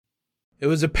It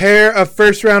was a pair of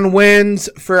first-round wins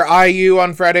for IU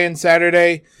on Friday and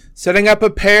Saturday, setting up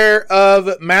a pair of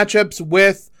matchups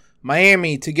with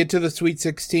Miami to get to the Sweet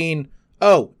 16.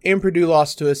 Oh, and Purdue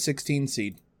lost to a 16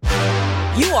 seed.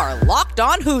 You are Locked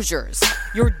On Hoosiers,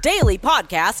 your daily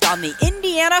podcast on the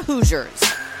Indiana Hoosiers.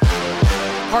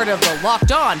 Part of the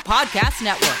Locked On Podcast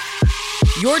Network,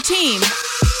 your team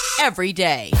every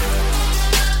day.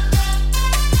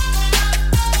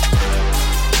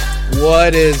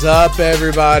 What is up,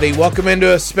 everybody? Welcome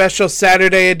into a special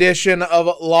Saturday edition of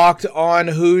Locked On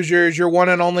Hoosiers, your one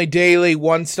and only daily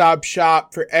one-stop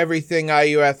shop for everything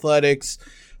IU athletics.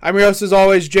 I'm your host, as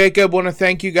always, Jacob. Want to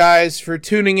thank you guys for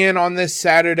tuning in on this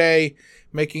Saturday,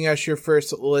 making us your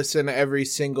first listen every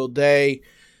single day.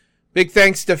 Big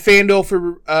thanks to FanDuel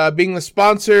for being the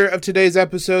sponsor of today's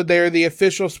episode. They are the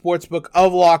official sportsbook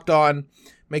of Locked On.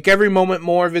 Make every moment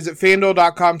more. Visit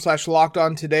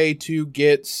FanDuel.com/LockedOn today to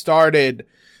get started.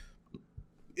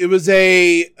 It was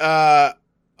a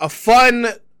fun,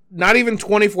 not even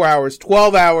 24 hours,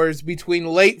 12 hours between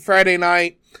late Friday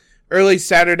night, early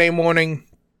Saturday morning,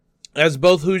 as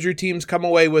both Hoosier teams come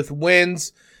away with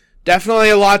wins. Definitely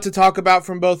a lot to talk about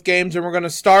from both games, and we're going to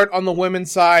start on the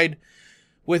women's side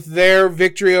with their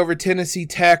victory over Tennessee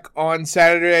Tech on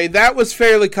Saturday. That was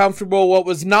fairly comfortable. What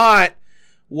was not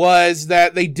was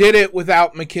that they did it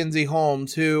without Mackenzie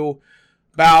Holmes, who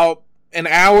about an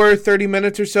hour, 30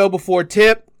 minutes or so before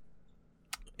tip,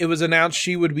 it was announced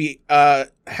she would be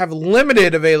have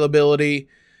limited availability.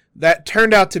 That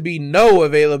turned out to be no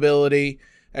availability,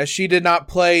 as she did not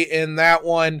play in that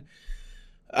one.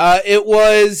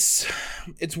 It's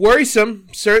worrisome,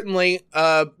 certainly.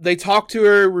 They talked to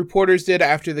her, reporters did,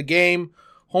 after the game.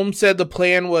 Holmes said the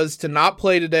plan was to not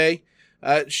play today.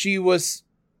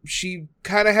 She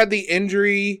kind of had the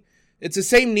injury. It's the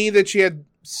same knee that she had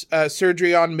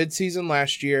surgery on midseason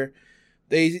last year.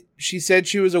 She said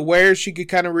she was aware she could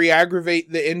kind of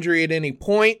re-aggravate the injury at any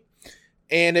point,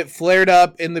 and it flared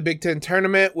up in the Big Ten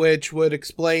tournament, which would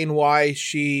explain why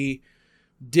she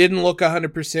didn't look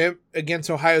 100%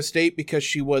 against Ohio State, because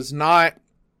she was not.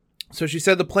 So she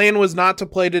said the plan was not to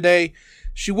play today.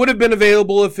 She would have been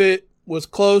available if it was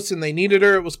close and they needed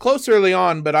her. It was close early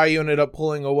on, but IU ended up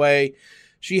pulling away.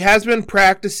 She has been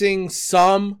practicing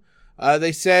some.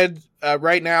 They said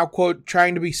right now, quote,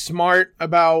 trying to be smart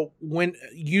about when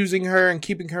using her and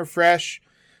keeping her fresh,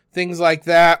 things like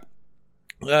that.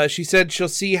 She said she'll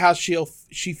see how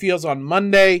she feels on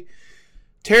Monday.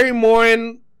 Terry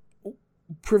Morin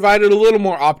provided a little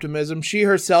more optimism. She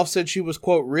herself said she was,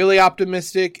 quote, really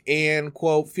optimistic and,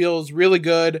 quote, feels really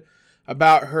good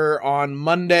about her on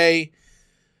Monday.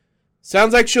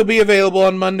 Sounds like she'll be available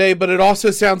on Monday, but it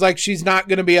also sounds like she's not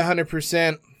going to be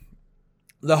 100%.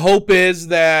 The hope is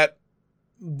that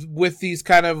with these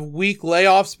kind of week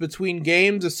layoffs between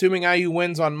games, assuming IU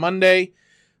wins on Monday,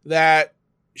 that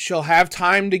she'll have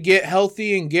time to get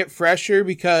healthy and get fresher,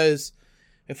 because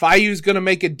if IU's going to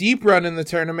make a deep run in the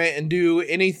tournament and do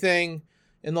anything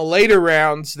in the later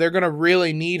rounds, they're going to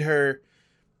really need her.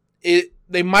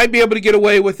 They might be able to get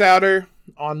away without her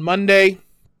on Monday.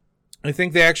 I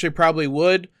think they actually probably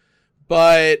would,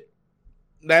 but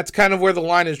that's kind of where the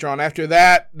line is drawn. After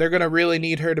that, they're going to really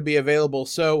need her to be available.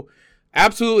 So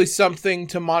absolutely something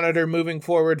to monitor moving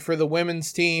forward for the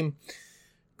women's team.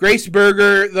 Grace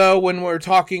Berger, though, when we're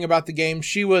talking about the game,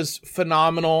 she was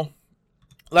phenomenal.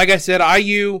 Like I said,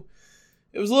 IU,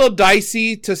 it was a little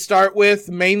dicey to start with,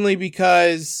 mainly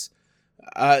because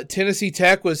Tennessee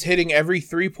Tech was hitting every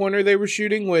three-pointer they were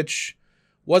shooting, which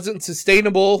wasn't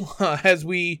sustainable, as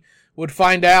we would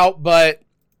find out. But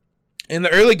in the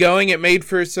early going, it made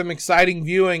for some exciting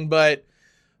viewing, but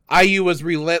IU was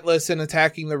relentless in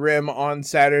attacking the rim on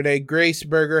Saturday. Grace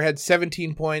Berger had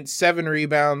 17 points, 7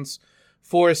 rebounds,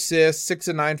 4 assists, 6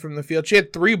 and 9 from the field. She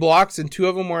had 3 blocks, and 2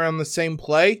 of them were on the same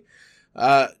play.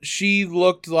 She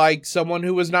looked like someone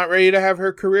who was not ready to have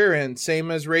her career in, same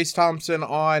as Race Thompson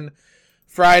on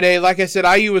Friday. Like I said,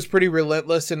 IU was pretty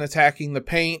relentless in attacking the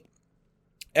paint.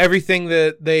 Everything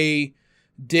that they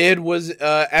did was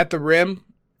at the rim,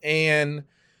 and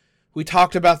we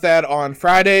talked about that on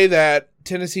Friday, that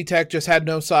Tennessee Tech just had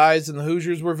no size, and the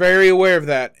Hoosiers were very aware of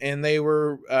that, and they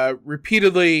were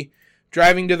repeatedly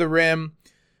driving to the rim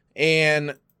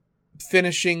and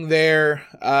finishing there.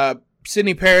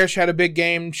 Sydney Parrish had a big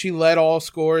game. She led all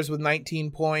scorers with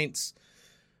 19 points.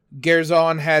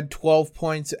 Gerzon had 12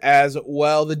 points as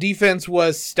well. The defense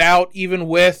was stout, even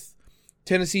with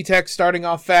Tennessee Tech starting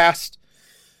off fast.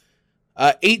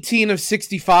 18 of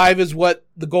 65 is what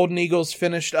the Golden Eagles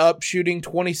finished up, shooting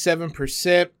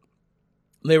 27%.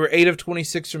 They were 8 of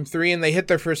 26 from 3, and they hit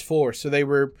their first 4, so they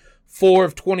were 4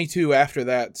 of 22 after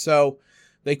that. So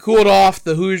They cooled off.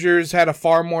 The Hoosiers had a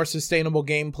far more sustainable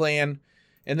game plan,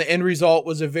 and the end result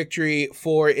was a victory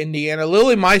for Indiana.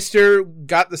 Lily Meister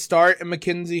got the start in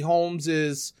Mackenzie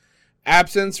Holmes'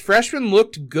 absence. Freshman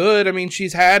looked good. I mean,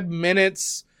 she's had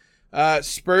minutes,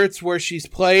 spurts where she's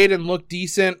played and looked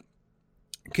decent.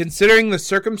 Considering the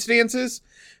circumstances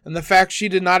and the fact she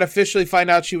did not officially find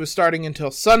out she was starting until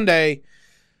Sunday,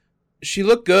 she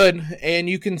looked good, and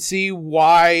you can see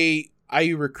why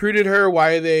IU recruited her,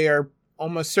 why they are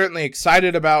almost certainly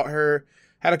excited about her.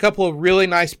 Had a couple of really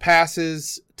nice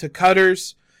passes to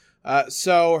cutters.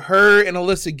 So her and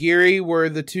Alyssa Geary were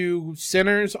the two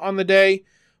centers on the day.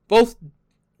 Both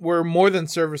were more than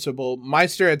serviceable.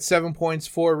 Meister had 7 points,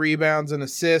 4 rebounds, and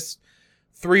assists,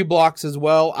 3 blocks as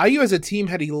well. IU as a team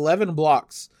had 11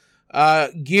 blocks.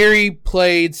 Geary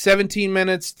played 17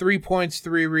 minutes, 3 points,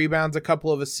 3 rebounds, a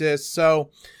couple of assists. So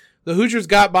the Hoosiers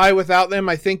got by without them.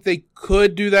 I think they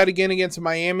could do that again against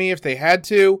Miami if they had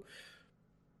to.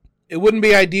 It wouldn't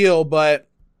be ideal, but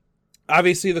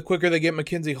obviously the quicker they get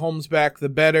Mackenzie Holmes back, the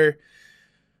better.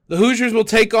 The Hoosiers will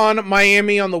take on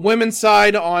Miami on the women's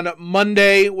side on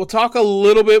Monday. We'll talk a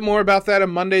little bit more about that in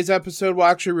Monday's episode. We'll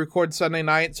actually record Sunday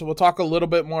night, so we'll talk a little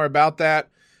bit more about that.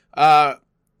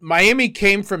 Miami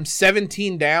came from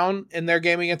 17 down in their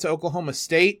game against Oklahoma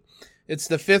State. It's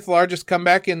the 5th largest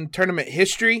comeback in tournament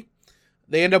history.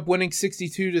 They end up winning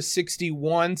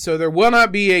 62-61, so there will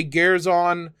not be a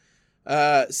Garzon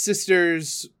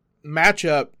sisters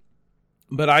matchup,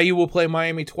 but IU will play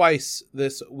Miami twice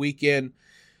this weekend.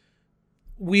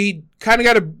 We kind of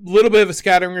got a little bit of a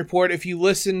scattering report. If you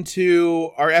listen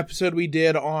to our episode we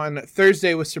did on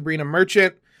Thursday with Sabrina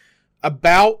Merchant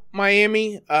about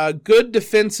Miami, good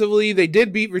defensively. They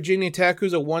did beat Virginia Tech,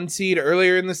 who's a 1 seed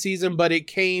earlier in the season, but it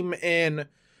came in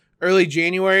early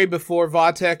January before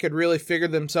Vatek had really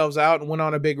figured themselves out and went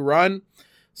on a big run.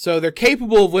 So they're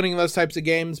capable of winning those types of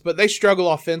games, but they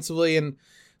struggle offensively, and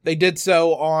they did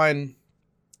so on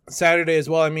Saturday as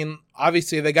well. I mean,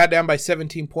 obviously they got down by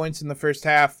 17 points in the first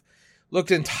half,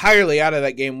 looked entirely out of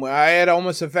that game. I had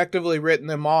almost effectively written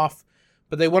them off,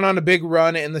 but they went on a big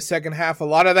run in the second half. A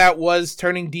lot of that was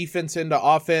turning defense into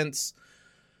offense.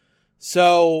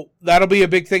 So that'll be a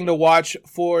big thing to watch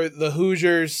for the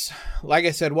Hoosiers. Like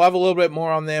I said, we'll have a little bit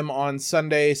more on them on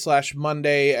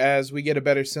Sunday/Monday as we get a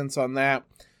better sense on that.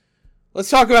 Let's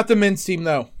talk about the men's team,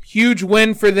 though. Huge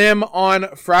win for them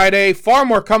on Friday. Far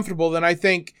more comfortable than I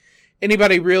think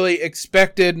anybody really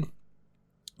expected.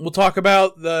 We'll talk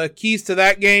about the keys to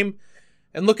that game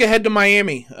and look ahead to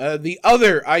Miami, the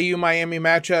other IU-Miami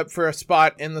matchup for a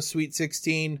spot in the Sweet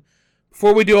 16.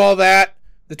 Before we do all that,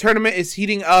 the tournament is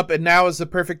heating up, and now is the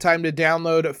perfect time to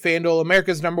download FanDuel,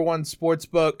 America's #1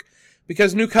 sportsbook,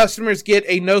 because new customers get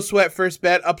a no-sweat first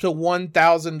bet up to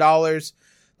 $1,000.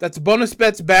 That's bonus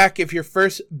bets back if your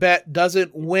first bet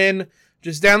doesn't win.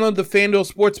 Just download the FanDuel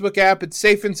Sportsbook app. It's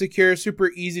safe and secure,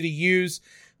 super easy to use.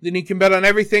 Then you can bet on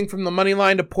everything from the money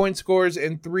line to point scores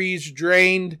and threes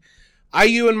drained.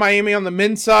 IU and Miami on the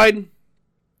men's side,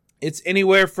 it's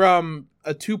anywhere from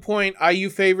a 2-point IU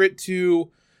favorite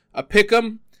to a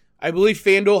pick'em. I believe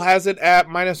FanDuel has it at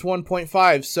minus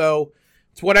 1.5. So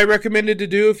it's what I recommended to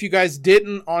do. If you guys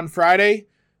didn't on Friday,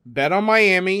 bet on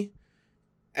Miami.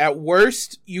 At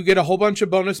worst, you get a whole bunch of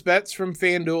bonus bets from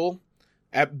FanDuel.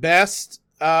 At best,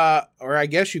 or I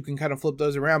guess you can kind of flip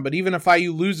those around, but even if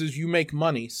IU loses, you make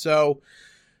money. So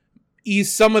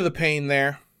ease some of the pain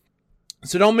there.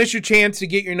 So don't miss your chance to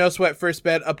get your no sweat first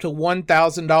bet up to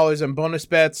 $1,000 in bonus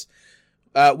bets.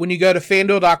 When you go to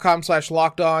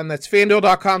FanDuel.com/lockedon, that's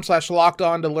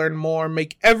FanDuel.com/lockedon to learn more.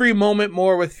 Make every moment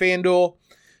more with FanDuel,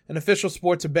 an official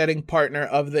sports betting partner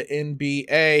of the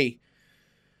NBA.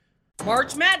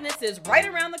 March Madness is right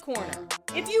around the corner.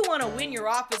 If you want to win your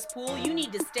office pool, you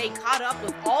need to stay caught up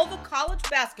with all the college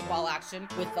basketball action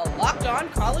with the Locked On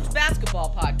College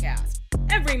Basketball Podcast.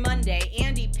 Every Monday,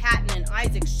 Andy Patton and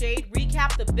Isaac Shade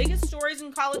recap the biggest stories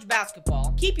in college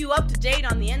basketball, keep you up to date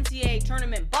on the NCAA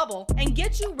tournament bubble, and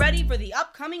get you ready for the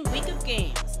upcoming week of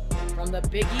games. From the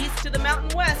Big East to the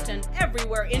Mountain West and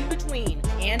everywhere in between,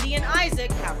 Andy and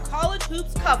Isaac have college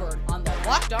hoops covered on the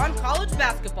Locked On College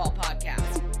Basketball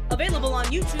Podcast. Available on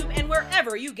YouTube and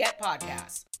wherever you get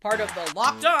podcasts. Part of the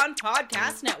Locked On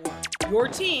Podcast Network. Your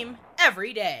team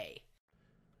every day.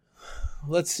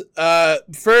 Let's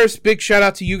first, big shout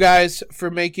out to you guys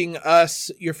for making us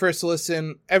your first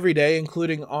listen every day,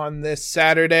 including on this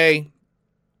Saturday.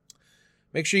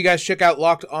 Make sure you guys check out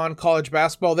Locked On College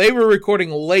Basketball. They were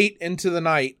recording late into the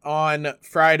night on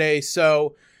Friday,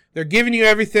 so they're giving you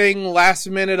everything, last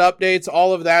minute updates,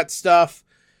 all of that stuff.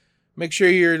 Make sure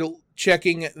you're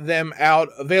checking them out.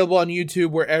 Available on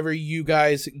YouTube wherever you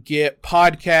guys get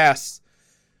podcasts.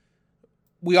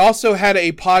 We also had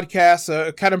a podcast,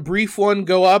 a kind of brief one,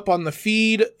 go up on the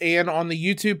feed and on the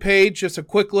YouTube page. Just a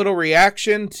quick little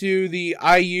reaction to the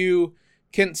IU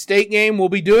Kent State game. We'll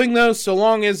be doing those so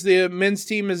long as the men's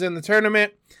team is in the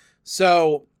tournament.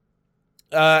 So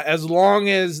as long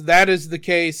as that is the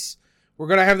case, we're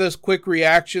going to have those quick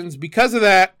reactions. Because of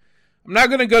that, I'm not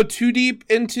going to go too deep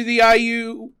into the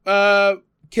IU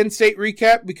Kent State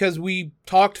recap because we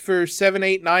talked for 7,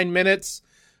 8, 9 minutes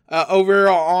over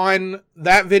on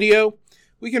that video.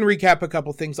 We can recap a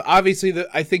couple things. Obviously,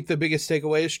 I think the biggest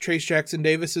takeaway is Trayce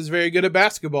Jackson-Davis is very good at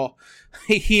basketball.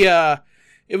 It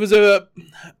was I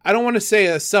don't want to say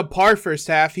a subpar first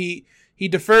half. He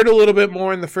deferred a little bit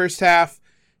more in the first half.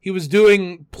 He was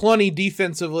doing plenty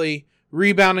defensively,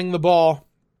 rebounding the ball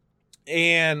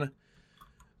and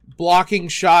blocking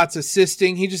shots,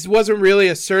 assisting. He just wasn't really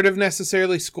assertive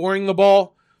necessarily scoring the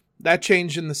ball. That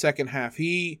changed in the second half.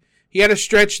 He had a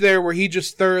stretch there where he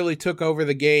just thoroughly took over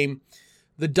the game.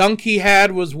 The dunk he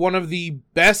had was one of the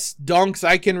best dunks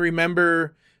I can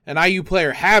remember an IU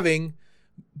player having.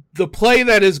 The play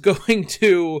that is going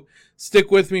to stick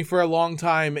with me for a long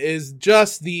time is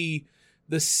just the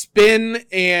spin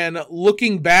and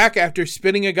looking back after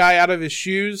spinning a guy out of his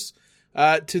shoes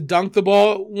to dunk the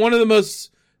ball. One of the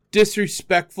most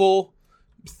disrespectful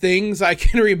things I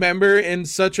can remember in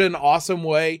such an awesome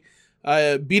way.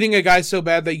 Beating a guy so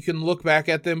bad that you can look back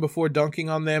at them before dunking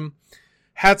on them.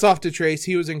 Hats off to Trayce.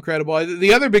 He was incredible.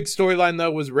 The other big storyline,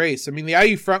 though, was Race. I mean, the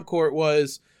IU front court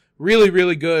was really,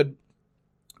 really good.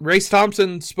 Race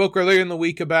Thompson spoke earlier in the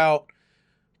week about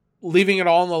leaving it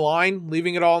all on the line,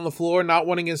 leaving it all on the floor, not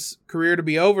wanting his career to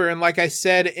be over. And like I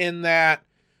said in that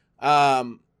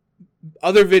other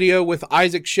video with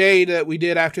Isaac Shea that we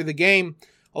did after the game,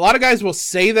 a lot of guys will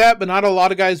say that, but not a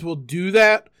lot of guys will do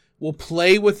that, will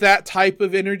play with that type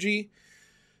of energy.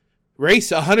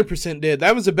 Race 100% did.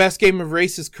 That was the best game of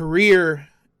Race's career.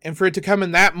 And for it to come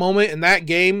in that moment, in that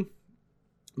game,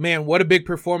 man, what a big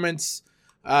performance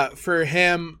for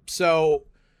him. So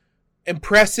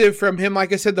impressive from him.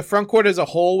 Like I said, the front court as a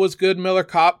whole was good. Miller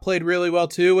Kopp played really well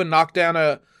too and knocked down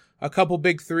a couple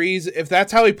big threes. If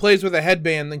that's how he plays with a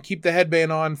headband, then keep the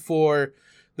headband on for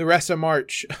the rest of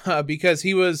March because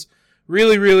he was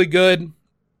really, really good.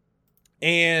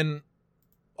 And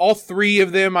all three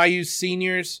of them, IU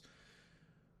seniors,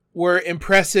 were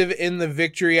impressive in the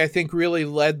victory. I think really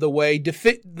led the way.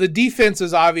 The defense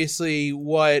is obviously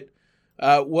what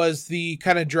was the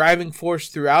kind of driving force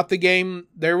throughout the game.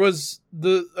 There was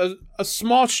a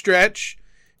small stretch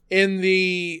in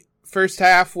the first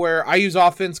half where IU's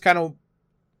offense kind of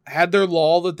had their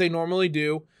lull that they normally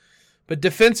do. But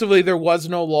defensively, there was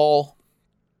no lull.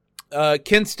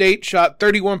 Kent State shot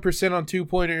 31% on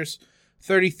two-pointers,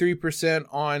 33%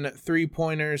 on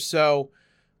three-pointers. So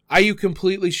IU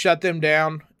completely shut them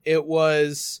down. It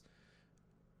was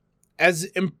as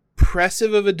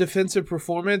impressive of a defensive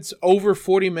performance, over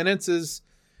 40 minutes, as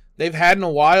they've had in a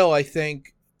while, I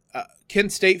think.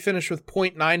 Kent State finished with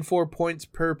 0.94 points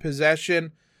per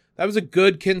possession. That was a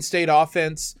good Kent State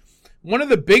offense. One of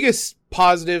the biggest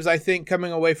positives, I think,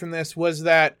 coming away from this was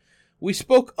that we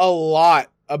spoke a lot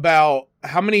about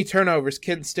how many turnovers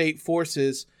Kent State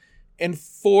forces. And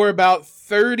for about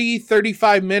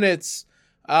 35 minutes,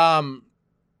 IU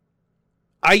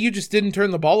just didn't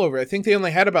turn the ball over. I think they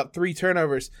only had about 3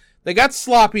 turnovers. They got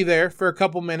sloppy there for a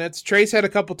couple minutes. Trayce had a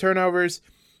couple turnovers.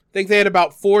 I think they had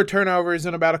about 4 turnovers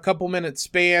in about a couple minutes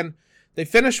span. They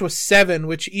finished with 7,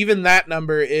 which even that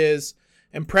number is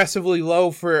impressively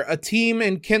low for a team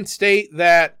in Kent State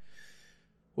that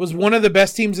was one of the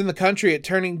best teams in the country at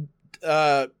turning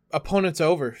opponents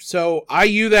over. So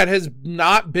IU, that has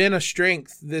not been a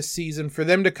strength this season. For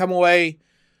them to come away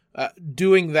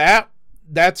doing that,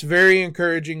 that's very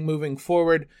encouraging moving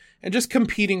forward. And just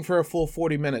competing for a full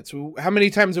 40 minutes. How many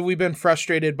times have we been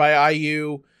frustrated by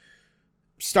IU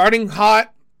starting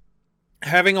hot,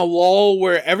 having a lull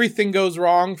where everything goes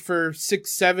wrong for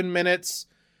 6-7 minutes,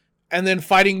 and then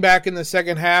fighting back in the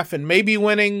second half and maybe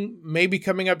winning, maybe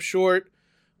coming up short,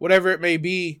 whatever it may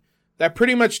be. That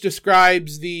pretty much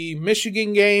describes the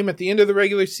Michigan game at the end of the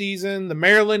regular season, the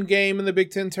Maryland game in the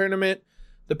Big Ten tournament,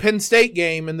 the Penn State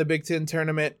game in the Big Ten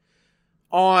tournament.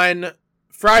 On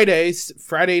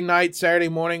Friday night, Saturday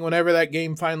morning, whenever that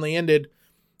game finally ended,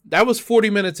 that was 40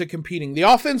 minutes of competing. The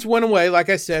offense went away, like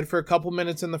I said, for a couple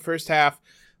minutes in the first half.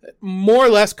 More or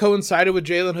less coincided with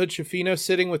Jalen Hood-Schifino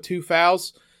sitting with 2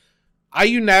 fouls.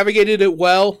 IU navigated it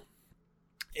well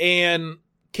and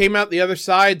came out the other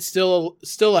side still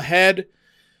ahead,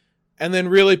 and then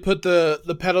really put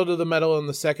the pedal to the metal in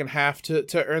the second half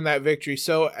to earn that victory.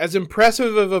 So as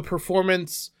impressive of a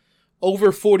performance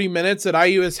over 40 minutes that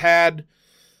IU has had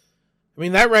I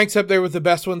mean, that ranks up there with the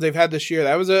best ones they've had this year.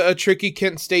 That was a tricky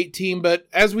Kent State team, but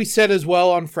as we said as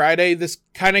well on Friday, this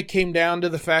kind of came down to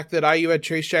the fact that IU had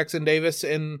Trayce Jackson-Davis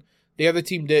and the other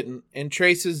team didn't. And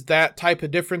Trayce is that type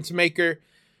of difference maker.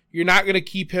 You're not going to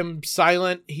keep him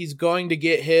silent. He's going to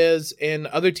get his, and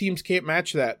other teams can't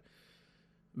match that.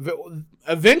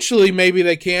 Eventually, maybe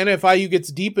they can if IU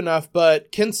gets deep enough,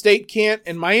 but Kent State can't,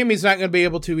 and Miami's not going to be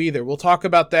able to either. We'll talk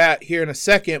about that here in a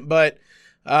second, but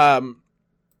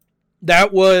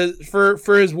that was,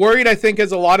 for as worried I think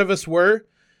as a lot of us were,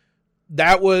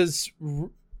 that was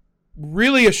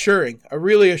really assuring, a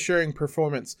really assuring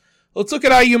performance. Let's look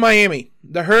at IU Miami.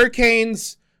 The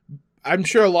Hurricanes, I'm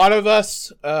sure a lot of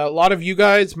us, a lot of you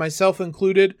guys, myself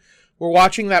included, were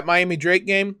watching that Miami-Drake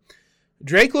game.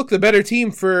 Drake looked the better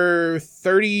team for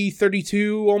 30,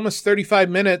 32, almost 35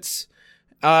 minutes.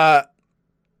 And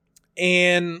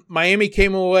Miami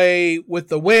came away with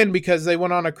the win because they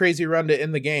went on a crazy run to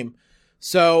end the game.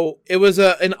 So it was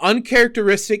an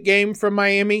uncharacteristic game from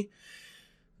Miami.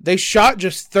 They shot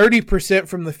just 30%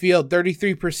 from the field,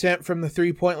 33% from the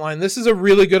three-point line. This is a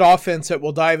really good offense that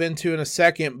we'll dive into in a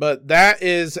second, but that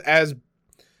is as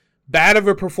bad of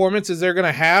a performance as they're going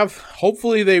to have.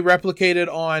 Hopefully they replicate it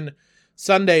on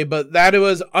Sunday, but that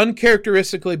was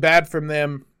uncharacteristically bad from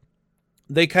them.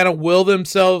 They kind of will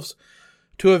themselves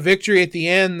to a victory at the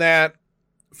end that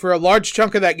for a large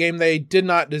chunk of that game they did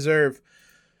not deserve.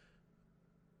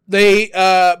 They,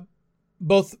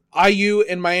 both IU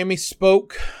and Miami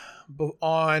spoke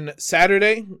on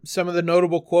Saturday. Some of the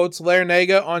notable quotes: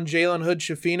 Larinaga on Jalen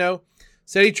Hood-Schifino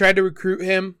said he tried to recruit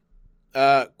him.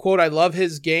 Quote, "I love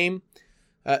his game."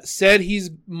 Said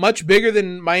he's much bigger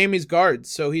than Miami's guards,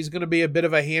 so he's going to be a bit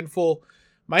of a handful.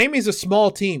 Miami's a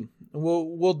small team.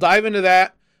 We'll dive into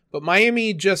that, but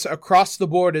Miami just across the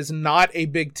board is not a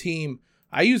big team.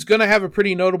 IU's going to have a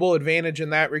pretty notable advantage in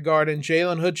that regard, and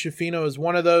Jalen Hood-Schifino is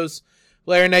one of those.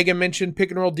 Larinaga mentioned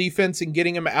pick-and-roll defense and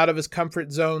getting him out of his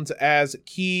comfort zones as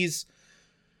keys.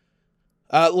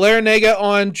 Larinaga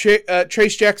on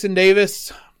Trayce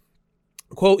Jackson-Davis,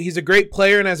 quote, "He's a great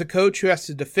player, and as a coach who has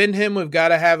to defend him, we've got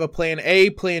to have a plan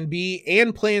A, plan B,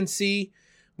 and plan C.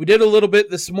 We did a little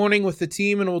bit this morning with the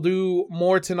team, and we'll do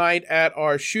more tonight at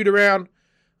our shoot-around."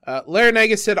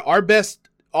 Larinaga said, "Our best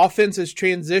offense is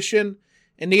transition.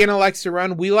 Indiana likes to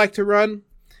run. We like to run."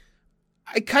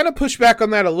 I kind of push back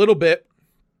on that a little bit,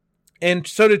 and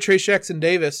so did Trayce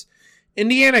Jackson-Davis.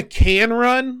 Indiana can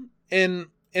run, and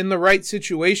in the right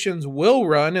situations will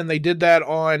run, and they did that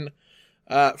on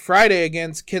Friday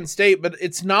against Kent State, but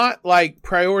it's not like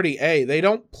priority A. They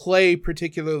don't play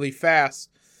particularly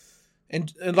fast.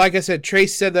 And like I said, Trayce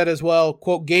said that as well.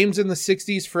 Quote, "Games in the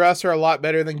 60s for us are a lot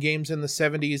better than games in the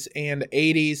 70s and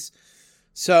 80s.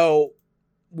 So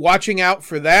watching out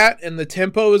for that, and the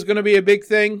tempo is going to be a big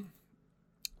thing.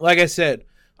 Like I said,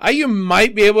 IU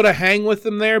might be able to hang with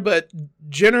them there, but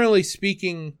generally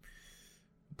speaking,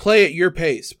 play at your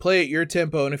pace, play at your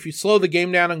tempo. And if you slow the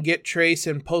game down and get Trayce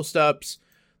and post-ups,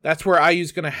 that's where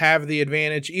IU's going to have the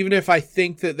advantage, even if I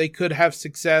think that they could have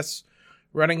success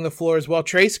running the floor as well.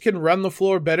 Trayce can run the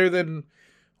floor better than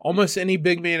almost any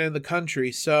big man in the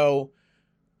country. So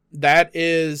that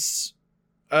is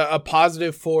a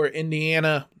positive for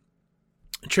Indiana.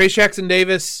 Trayce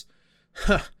Jackson-Davis,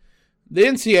 the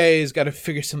NCAA has got to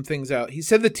figure some things out. He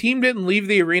said the team didn't leave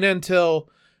the arena until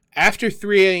after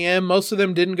 3 a.m. Most of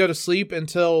them didn't go to sleep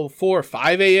until 4 or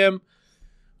 5 a.m.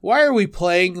 Why are we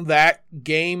playing that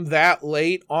game that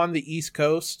late on the East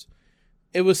Coast?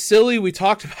 It was silly. We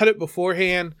talked about it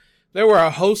beforehand. There were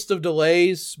a host of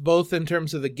delays, both in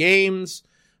terms of the games.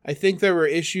 I think there were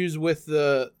issues with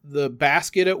the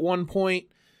basket at one point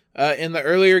in the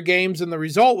earlier games, and the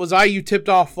result was IU tipped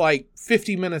off like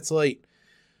 50 minutes late.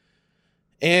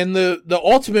 And the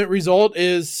ultimate result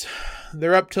is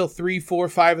they're up till 3, 4,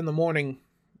 5 in the morning.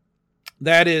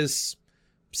 That is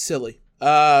silly.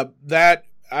 I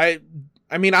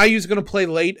mean, IU's going to play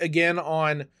late again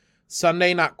on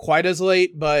Sunday, not quite as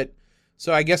late, but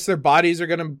so I guess their bodies are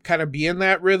going to kind of be in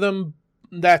that rhythm.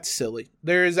 That's silly.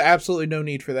 There is absolutely no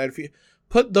need for that. If you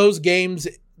put those games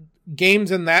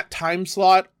in that time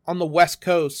slot on the West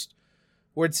Coast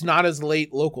where it's not as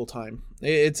late local time,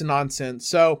 it's nonsense.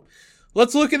 So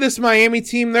let's look at this Miami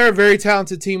team. They're a very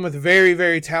talented team with very,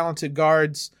 very talented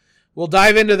guards. We'll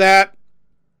dive into that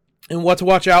and what to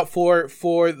watch out for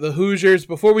the Hoosiers.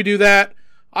 Before we do that,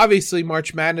 obviously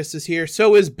March Madness is here.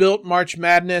 So is Built March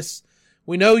Madness.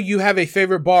 We know you have a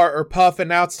favorite bar or puff, and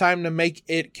now it's time to make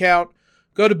it count.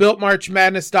 Go to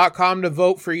BuiltMarchMadness.com to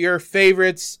vote for your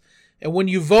favorites. And when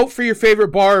you vote for your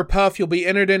favorite bar or puff, you'll be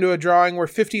entered into a drawing where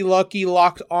 50 lucky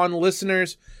Locked On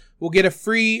listeners will get a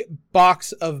free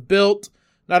box of Built.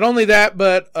 Not only that,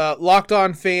 but Locked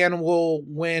On fan will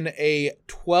win a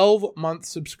 12-month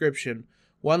subscription.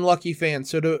 One lucky fan.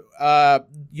 So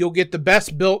you'll get the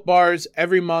best Built bars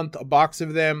every month, a box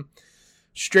of them,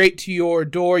 straight to your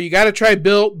door. You got to try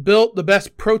Built. Built, the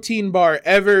best protein bar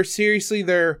ever. Seriously,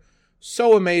 they're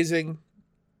so amazing.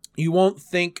 You won't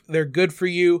think they're good for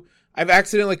you. I've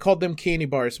accidentally called them candy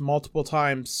bars multiple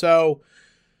times. So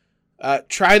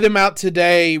try them out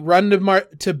today. Run to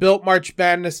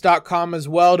BuiltMarchMadness.com as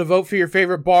well to vote for your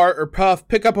favorite bar or puff.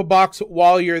 Pick up a box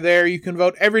while you're there. You can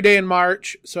vote every day in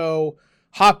March. So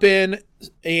hop in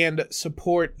and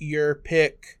support your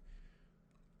pick.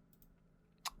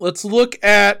 Let's look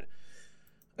at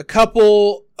a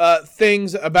couple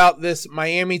things about this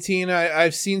Miami team.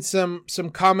 I've seen some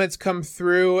comments come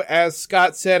through. As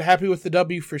Scott said, happy with the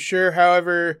W for sure.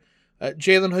 However,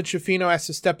 Jalen Hood-Schifino has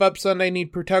to step up Sunday,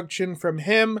 need protection from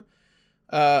him,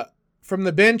 from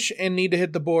the bench, and need to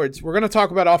hit the boards. We're going to talk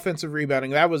about offensive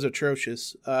rebounding. That was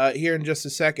atrocious here in just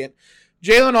a second.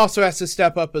 Jalen also has to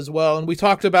step up as well, and we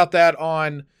talked about that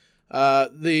on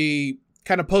the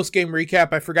kind of post-game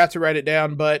recap. I forgot to write it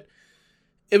down, but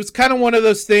it was kind of one of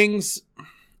those things.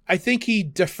 I think he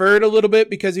deferred a little bit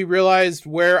because he realized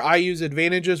where IU's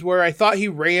advantages were. I thought he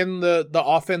ran the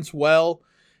offense well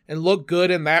and looked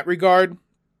good in that regard.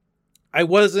 I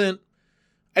didn't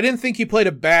think he played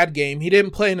a bad game. He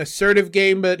didn't play an assertive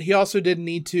game, but he also didn't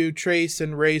need to. Trayce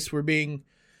and Race were being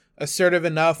assertive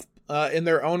enough in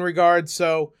their own regard.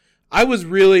 So I was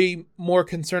really more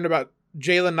concerned about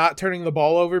Jalen not turning the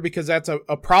ball over because that's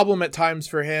a problem at times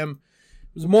for him.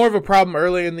 It was more of a problem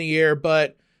early in the year,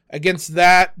 but against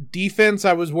that defense,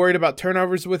 I was worried about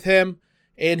turnovers with him,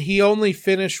 and he only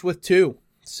finished with 2.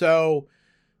 So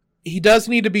he does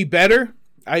need to be better.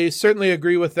 I certainly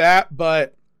agree with that,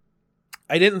 but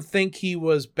I didn't think he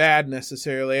was bad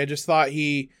necessarily. I just thought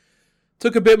he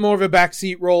took a bit more of a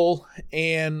backseat role,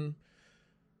 and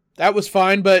that was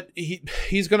fine, but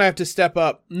he's going to have to step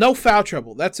up. No foul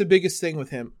trouble. That's the biggest thing with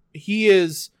him. He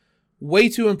is way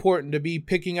too important to be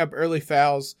picking up early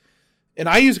fouls, and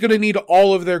IU's going to need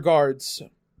all of their guards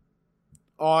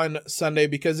on Sunday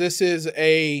because this is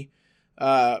a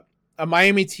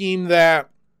Miami team that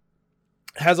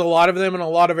has a lot of them and a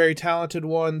lot of very talented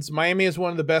ones. Miami is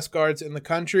one of the best guards in the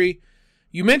country.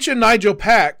 You mentioned Nigel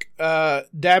Pack.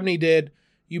 Dabney did.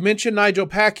 You mentioned Nigel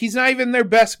Pack. He's not even their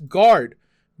best guard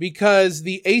because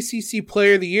the ACC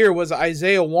Player of the Year was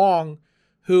Isaiah Wong,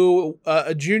 who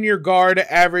a junior guard,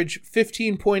 averaged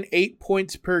 15.8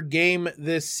 points per game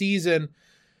this season.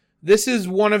 This is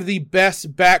one of the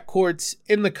best backcourts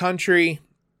in the country.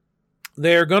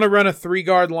 They're going to run a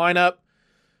 3-guard lineup.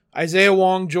 Isaiah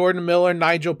Wong, Jordan Miller,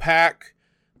 Nigel Pack.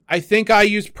 I think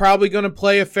IU's probably going to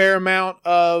play a fair amount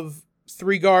of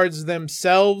 3 guards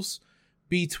themselves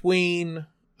between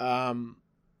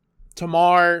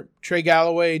Tamar, Trey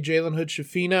Galloway, Jalen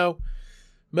Hood-Schifino.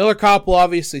 Miller Kopp will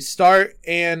obviously start,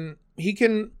 and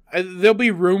there'll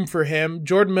be room for him.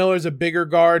 Jordan Miller's a bigger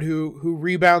guard who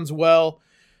rebounds well.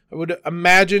 I would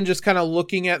imagine, just kind of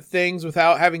looking at things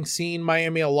without having seen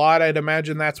Miami a lot, I'd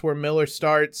imagine that's where Miller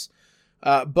starts.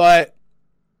 But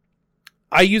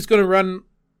IU's going to run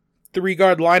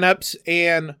 3-guard lineups,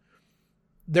 and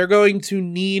they're going to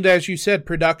need, as you said,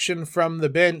 production from the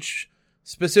bench,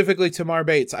 specifically Tamar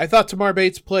Bates. I thought Tamar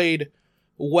Bates played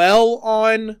well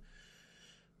on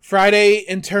Friday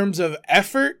in terms of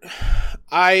effort.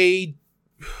 There's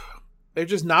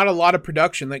just not a lot of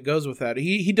production that goes with that.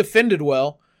 He defended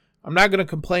well. I'm not going to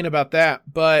complain about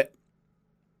that, but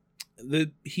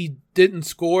he didn't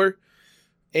score,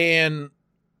 and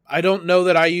I don't know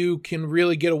that IU can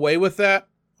really get away with that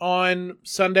on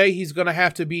Sunday. He's going to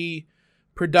have to be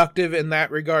productive in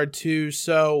that regard too.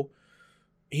 So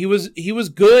he was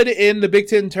good in the Big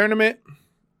Ten tournament.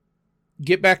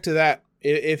 Get back to that.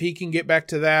 If he can get back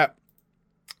to that,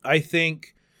 I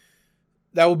think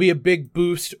that will be a big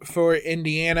boost for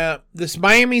Indiana. This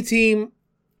Miami team,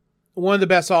 one of the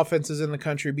best offenses in the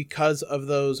country because of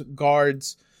those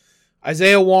guards.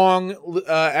 Isaiah Wong,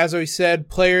 as I said,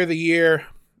 Player of the Year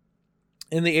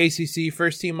in the ACC,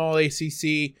 first team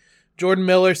All-ACC. Jordan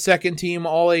Miller, second team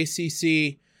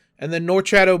All-ACC. And then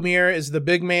Norchad Omier is the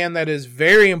big man that is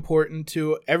very important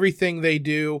to everything they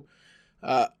do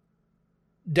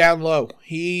down low.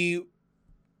 He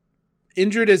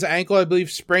injured his ankle, I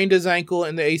believe, sprained his ankle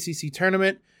in the ACC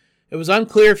tournament. It was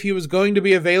unclear if he was going to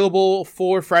be available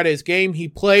for Friday's game. He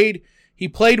played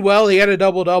well. He had a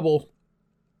double-double.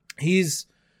 He's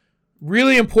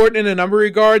really important in a number of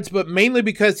regards, but mainly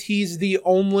because he's the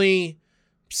only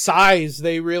size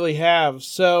they really have.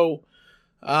 So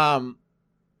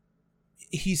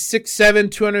He's 6'7",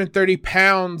 230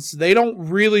 pounds. They don't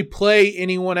really play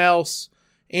anyone else.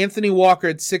 Anthony Walker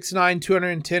at 6'9",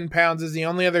 210 pounds is the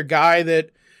only other guy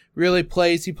that really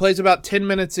plays. He plays about 10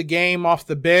 minutes a game off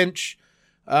the bench.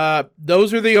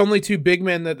 Those are the only two big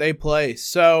men that they play.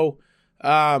 So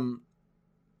IU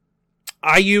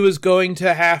is going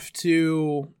to have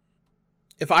to,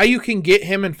 if IU can get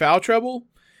him in foul trouble,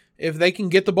 if they can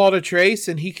get the ball to Trayce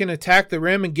and he can attack the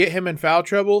rim and get him in foul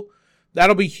trouble,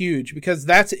 that'll be huge because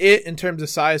that's it in terms of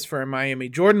size for Miami.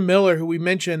 Jordan Miller, who we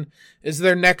mentioned, is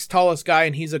their next tallest guy,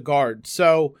 and he's a guard.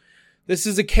 So this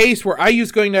is a case where IU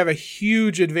is going to have a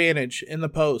huge advantage in the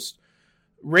post.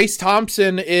 Race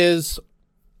Thompson is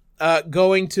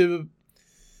going to...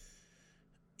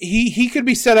 He could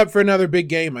be set up for another big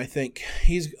game, I think.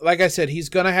 He's, like I said, he's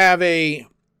going to have a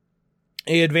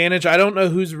advantage. I don't know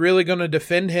who's really going to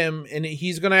defend him, and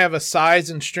he's going to have a size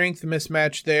and strength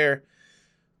mismatch there.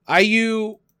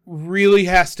 IU really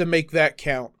has to make that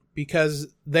count because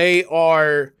they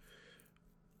are,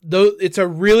 though it's a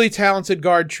really talented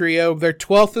guard trio. They're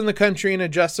 12th in the country in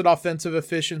adjusted offensive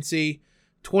efficiency,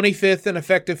 25th in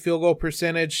effective field goal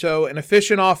percentage. So an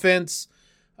efficient offense.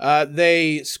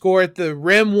 They score at the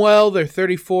rim well. They're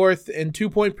 34th in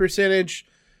 2-point percentage,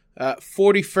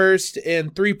 41st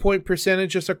in 3-point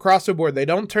percentage, just across the board. They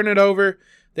don't turn it over.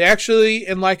 They actually,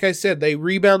 and like I said, they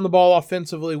rebound the ball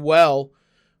offensively well,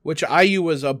 which IU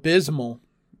was abysmal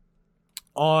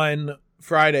on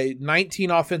Friday.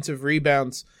 19 offensive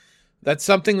rebounds. That's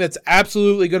something that's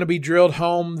absolutely going to be drilled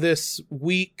home this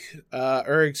week,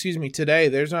 today.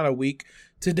 There's not a week.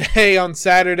 Today on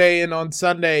Saturday and on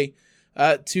Sunday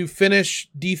to finish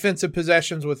defensive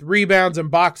possessions with rebounds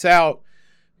and box out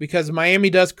because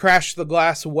Miami does crash the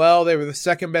glass well. They were the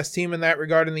second best team in that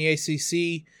regard in the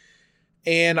ACC,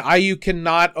 and IU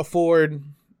cannot afford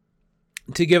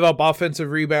to give up offensive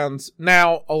rebounds.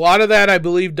 Now, a lot of that, I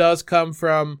believe, does come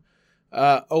from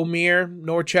Norchad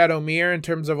Omier in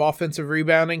terms of offensive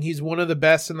rebounding. He's one of the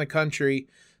best in the country,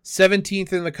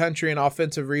 17th in the country in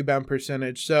offensive rebound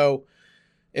percentage. So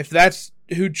if that's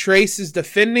who Trayce is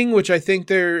defending, which I think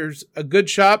there's a good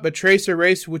shot, but Trayce or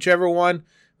Race, whichever one,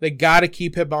 they got to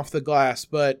keep him off the glass.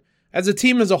 But as a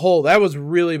team as a whole, that was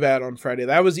really bad on Friday.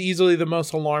 That was easily the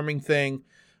most alarming thing,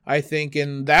 I think,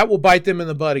 and that will bite them in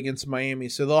the butt against Miami.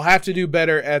 So they'll have to do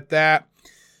better at that.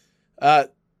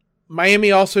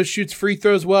 Miami also shoots free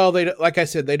throws well. They, like I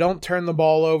said, they don't turn the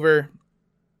ball over.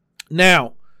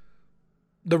 Now,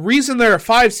 the reason they're a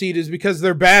 5 seed is because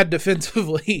they're bad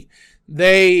defensively.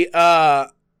 They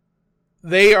are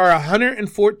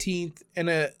 114th in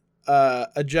a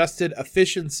adjusted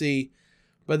efficiency,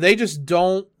 but they just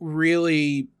don't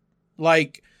really,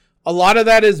 like, a lot of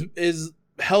that is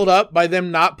held up by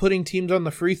them not putting teams on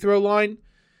the free throw line.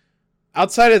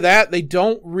 Outside of that, they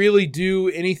don't really do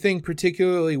anything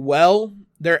particularly well.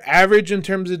 They're average in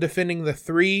terms of defending the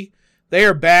 3. They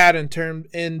are bad in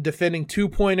defending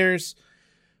 2-pointers.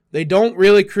 They don't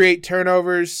really create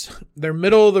turnovers. They're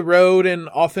middle of the road in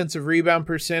offensive rebound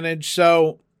percentage.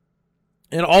 So,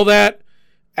 and all that,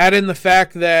 add in the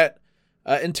fact that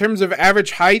in terms of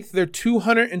average height, they're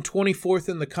 224th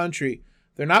in the country.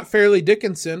 They're not Fairleigh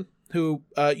Dickinson, who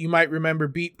you might remember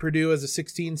beat Purdue as a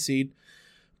 16 seed.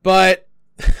 But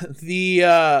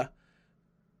the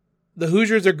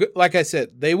Hoosiers are, like I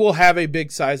said, they will have a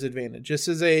big size advantage. Just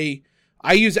as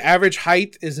IU's average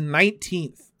height is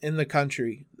 19th in the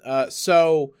country.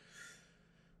 So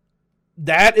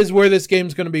that is where this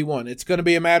game's going to be won. It's going to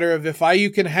be a matter of if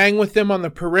IU can hang with them on the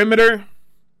perimeter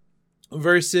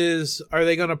versus are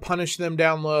they going to punish them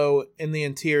down low in the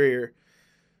interior.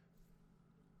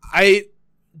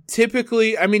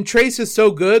 Trayce is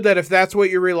so good that if that's what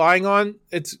you're relying on,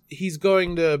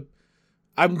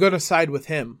 I'm going to side with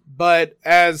him. But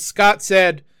as Scott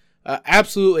said,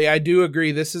 absolutely, I do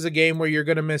agree. This is a game where you're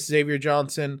going to miss Xavier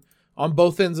Johnson on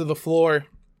both ends of the floor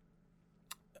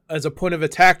as a point of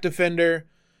attack defender,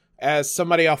 as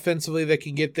somebody offensively that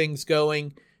can get things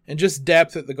going, and just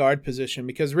depth at the guard position.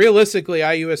 Because realistically,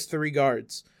 IU has 3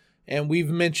 guards. And we've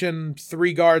mentioned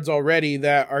 3 guards already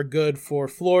that are good for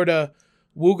Florida.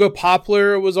 Wooga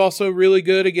Poplar was also really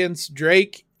good against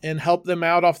Drake and helped them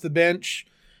out off the bench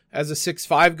as a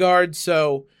 6'5 guard.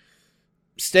 So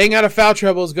staying out of foul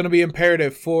trouble is going to be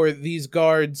imperative for these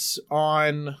guards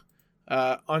on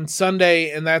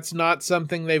Sunday, and that's not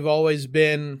something they've always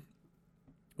been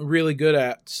really good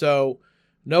at. So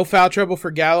no foul trouble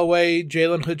for Galloway,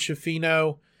 Jalen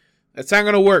Hood-Schifino. That's not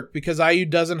going to work because IU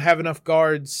doesn't have enough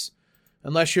guards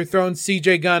unless you're throwing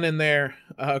CJ Gunn in there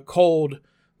cold.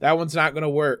 That one's not going to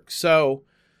work. So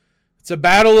it's a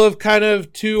battle of kind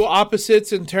of two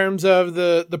opposites in terms of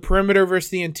the perimeter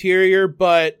versus the interior,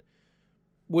 but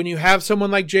when you have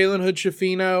someone like Jalen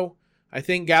Hood-Schifino, I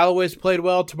think Galloway's played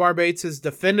well. Tamar Bates has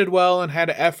defended well and had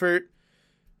effort.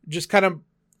 Just kind of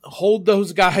hold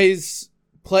those guys.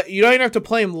 You don't even have to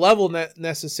play them level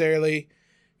necessarily.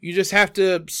 You just have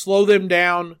to slow them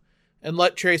down and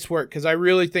let Trayce work, because I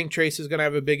really think Trayce is going to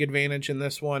have a big advantage in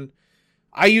this one.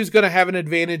 IU's going to have an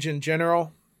advantage in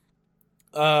general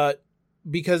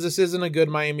because this isn't a good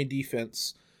Miami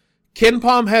defense.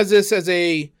 KenPom has this as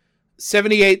a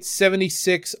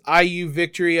 78-76 IU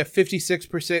victory, a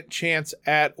 56% chance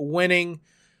at winning.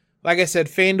 Like I said,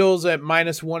 FanDuel's at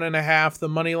 -1.5. The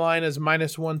money line is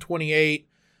 -128.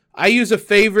 IU's a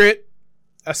favorite,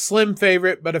 a slim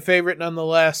favorite, but a favorite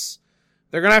nonetheless.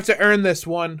 They're going to have to earn this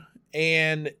one,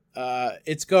 and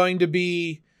it's going to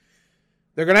be,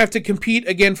 they're going to have to compete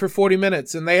again for 40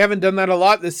 minutes, and they haven't done that a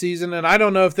lot this season, and I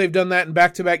don't know if they've done that in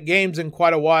back-to-back games in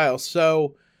quite a while.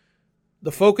 So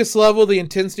the focus level, the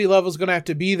intensity level is going to have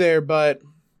to be there, but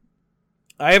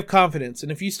I have confidence.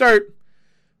 And if you start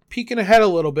peeking ahead a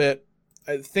little bit,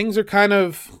 things are kind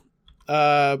of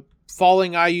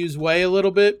falling IU's way a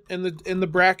little bit in the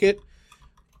bracket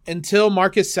until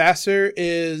Marcus Sasser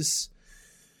is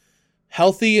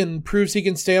healthy and proves he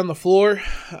can stay on the floor.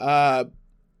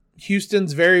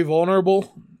 Houston's very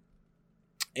vulnerable,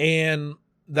 and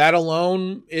that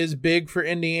alone is big for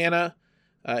Indiana.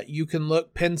 You can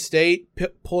look, Penn State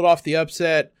pulled off the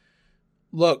upset.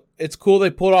 Look, it's cool they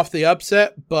pulled off the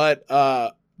upset, but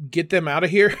get them out of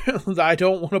here. I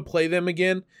don't want to play them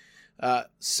again.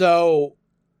 So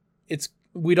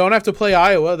we don't have to play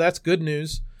Iowa. That's good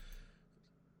news.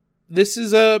 It's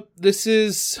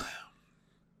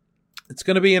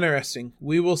going to be interesting.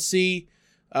 We will see.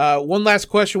 One last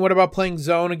question. What about playing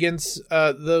zone against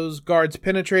those guards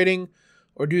penetrating,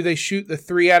 or do they shoot the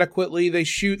three adequately? They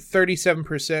shoot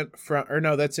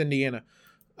 37% that's Indiana.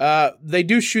 They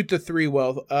do shoot the three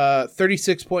well,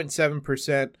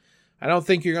 36.7%. I don't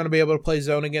think you're going to be able to play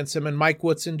zone against him, and Mike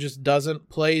Woodson just doesn't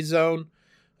play zone.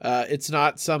 It's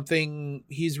not something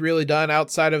he's really done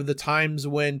outside of the times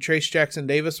when Trayce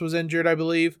Jackson-Davis was injured, I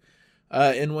believe,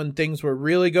 and when things were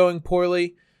really going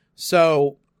poorly.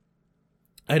 So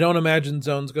I don't imagine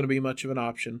zone's going to be much of an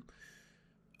option.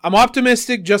 I'm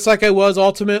optimistic, just like I was.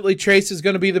 Ultimately, Trayce is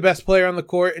going to be the best player on the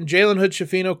court, and Jalen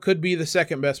Hood-Schifino could be the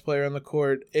second best player on the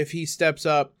court if he steps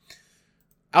up.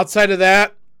 Outside of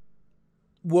that,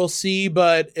 we'll see,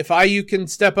 but if IU can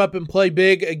step up and play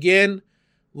big again,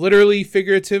 literally,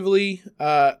 figuratively,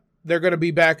 they're going to be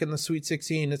back in the Sweet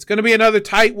 16. It's going to be another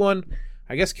tight one.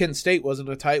 I guess Kent State wasn't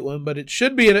a tight one, but it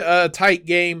should be a tight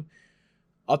game.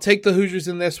 I'll take the Hoosiers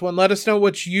in this one. Let us know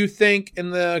what you think in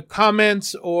the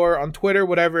comments or on Twitter,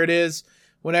 whatever it is,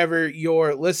 whenever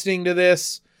you're listening to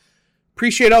this.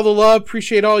 Appreciate all the love.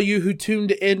 Appreciate all you who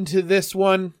tuned into this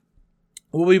one.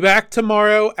 We'll be back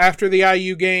tomorrow after the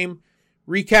IU game,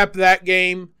 recap that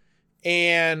game,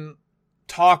 and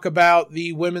talk about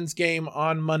the women's game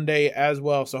on Monday as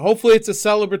well. So hopefully it's a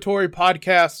celebratory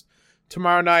podcast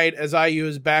tomorrow night as IU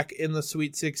is back in the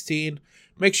Sweet 16.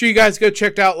 Make sure you guys go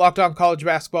check out Locked On College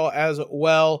Basketball as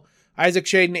well. Isaac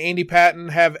Shade and Andy Patton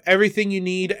have everything you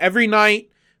need every night.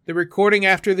 The recording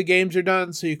after the games are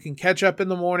done, so you can catch up in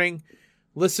the morning.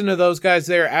 Listen to those guys.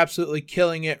 They're absolutely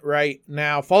killing it right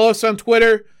now. Follow us on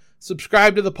Twitter.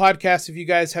 Subscribe to the podcast if you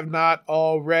guys have not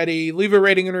already. Leave a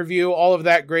rating and review. All of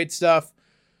that great stuff.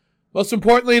 Most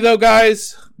importantly, though,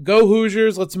 guys, go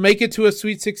Hoosiers. Let's make it to a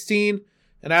Sweet 16.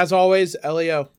 And as always, LEO.